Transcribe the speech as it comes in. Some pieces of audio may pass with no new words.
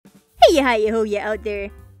Hi-ho ya out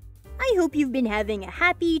there. I hope you've been having a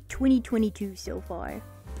happy 2022 so far.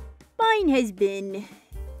 Mine has been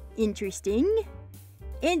interesting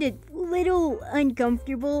and a little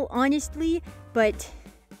uncomfortable, honestly, but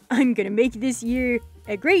I'm gonna make this year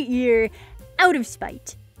a great year out of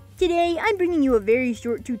spite. Today, I'm bringing you a very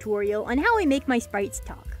short tutorial on how I make my sprites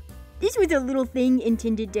talk. This was a little thing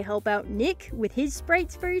intended to help out Nick with his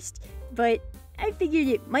sprites first, but I figured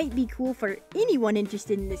it might be cool for anyone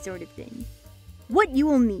interested in this sort of thing. What you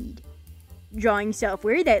will need: drawing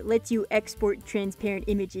software that lets you export transparent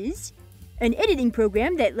images, an editing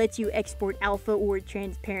program that lets you export alpha or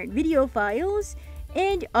transparent video files,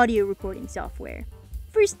 and audio recording software.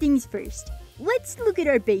 First things first, let's look at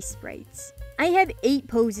our base sprites. I have 8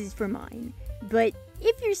 poses for mine, but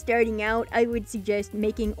if you're starting out, I would suggest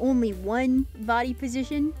making only one body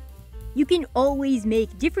position. You can always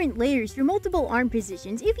make different layers for multiple arm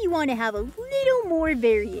positions if you want to have a little more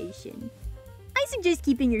variation. I suggest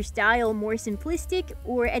keeping your style more simplistic,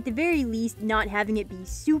 or at the very least not having it be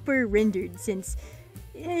super rendered, since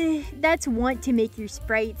that's wont to make your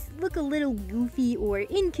sprites look a little goofy or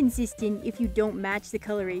inconsistent if you don't match the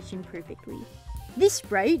coloration perfectly. This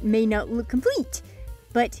sprite may not look complete,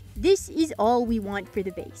 but this is all we want for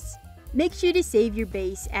the base. Make sure to save your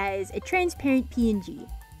base as a transparent PNG.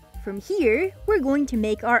 From here, we're going to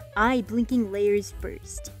make our eye blinking layers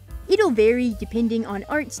first. It'll vary depending on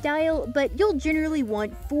art style, but you'll generally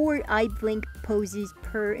want 4 eye blink poses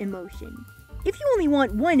per emotion. If you only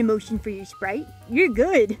want one emotion for your sprite, you're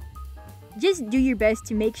good. Just do your best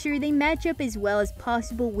to make sure they match up as well as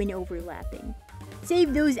possible when overlapping.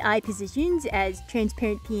 Save those eye positions as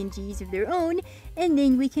transparent PNGs of their own, and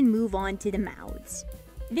then we can move on to the mouths.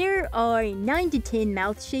 There are 9 to 10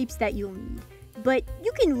 mouth shapes that you'll need, but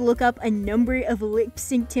you can look up a number of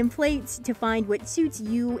Lipsync templates to find what suits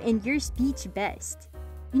you and your speech best.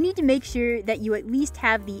 You need to make sure that you at least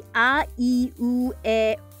have the a, I, u,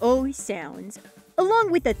 e, o sounds,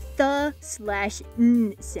 along with a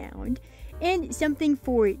th/n sound, and something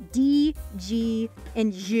for d, g,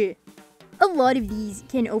 and j. A lot of these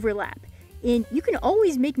can overlap, and you can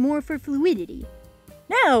always make more for fluidity.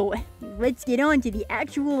 Now, let's get on to the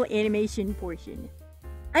actual animation portion.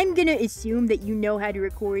 I'm gonna assume that you know how to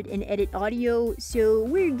record and edit audio, so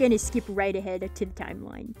we're gonna skip right ahead to the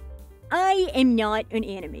timeline. I am not an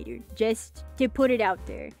animator, just to put it out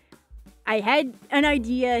there. I had an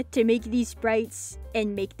idea to make these sprites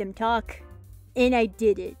and make them talk, and I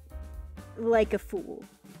did it like a fool.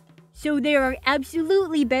 So there are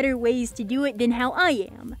absolutely better ways to do it than how I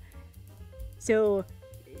am. So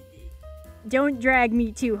don't drag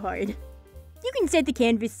me too hard. You can set the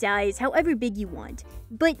canvas size however big you want,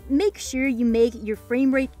 but make sure you make your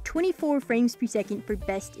frame rate 24 frames per second for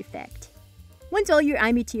best effect. Once all your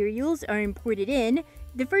eye materials are imported in,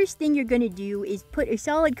 the first thing you're going to do is put a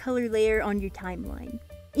solid color layer on your timeline.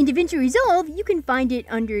 In DaVinci Resolve, you can find it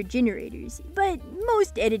under generators, but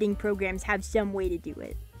most editing programs have some way to do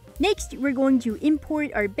it. Next, we're going to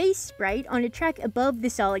import our base sprite on a track above the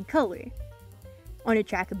solid color. On a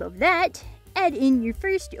track above that, add in your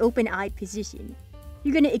first open eye position.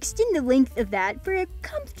 You're going to extend the length of that for a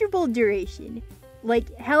comfortable duration,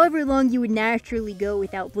 like however long you would naturally go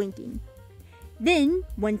without blinking. Then,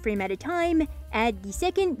 one frame at a time, add the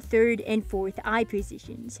second, third, and fourth eye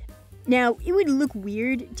positions. Now, it would look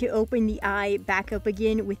weird to open the eye back up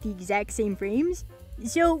again with the exact same frames,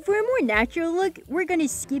 so for a more natural look, we're going to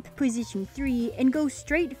skip position 3 and go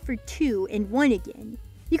straight for 2 and 1 again.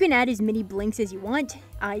 You can add as many blinks as you want.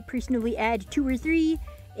 I personally add 2 or 3,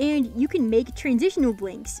 and you can make transitional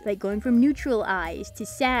blinks, like going from neutral eyes to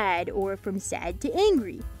sad or from sad to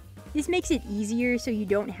angry. This makes it easier so you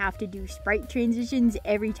don't have to do sprite transitions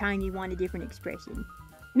every time you want a different expression.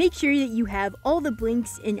 Make sure that you have all the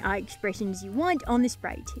blinks and eye expressions you want on the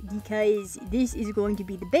sprite, because this is going to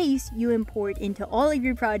be the base you import into all of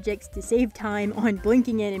your projects to save time on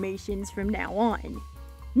blinking animations from now on.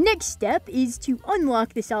 Next step is to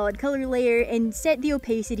unlock the solid color layer and set the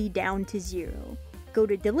opacity down to 0. Go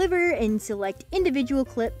to Deliver and select Individual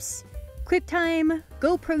Clips, QuickTime,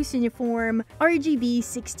 GoPro Cineform, RGB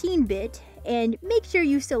 16-bit, and make sure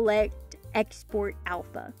you select Export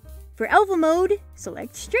Alpha. For alpha mode,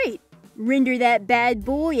 select straight. Render that bad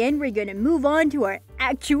boy, and we're gonna move on to our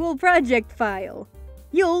actual project file.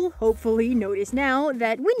 You'll hopefully notice now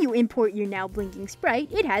that when you import your now blinking sprite,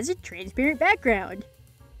 it has a transparent background.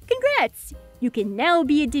 Congrats! You can now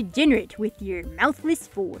be a degenerate with your mouthless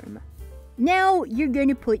form. Now you're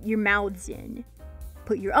gonna put your mouths in.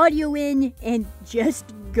 Put your audio in, and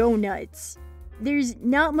just go nuts. There's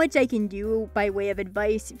not much I can do by way of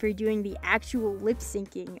advice for doing the actual lip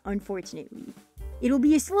syncing, unfortunately. It'll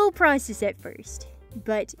be a slow process at first,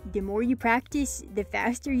 but the more you practice, the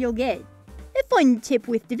faster you'll get. A fun tip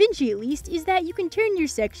with DaVinci at least is that you can turn your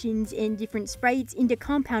sections and different sprites into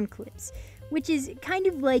compound clips, which is kind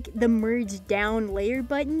of like the merge down layer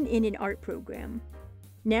button in an art program.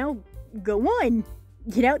 Now, go on!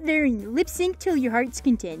 Get out there and lip sync till your heart's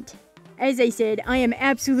content. As I said, I am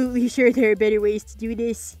absolutely sure there are better ways to do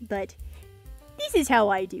this, but this is how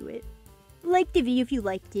I do it. Like the video if you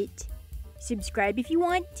liked it. Subscribe if you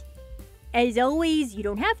want. As always, you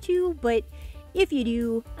don't have to, but if you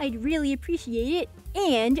do, I'd really appreciate it,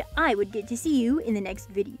 and I would get to see you in the next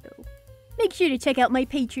video. Make sure to check out my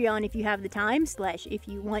Patreon if you have the time, / if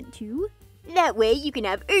you want to. That way you can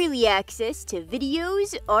have early access to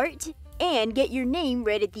videos, art, and get your name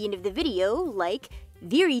read at the end of the video, like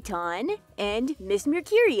Viriton and Miss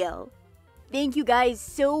Mercurial. Thank you guys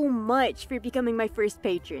so much for becoming my first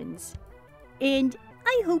patrons. And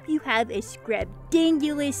I hope you have a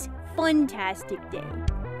scrabdangulous, fantastic day.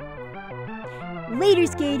 Later,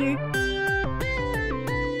 skater!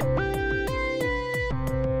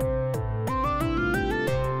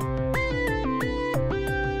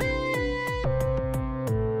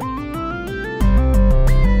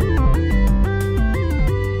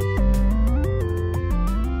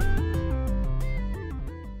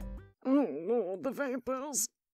 Oh, the vapors.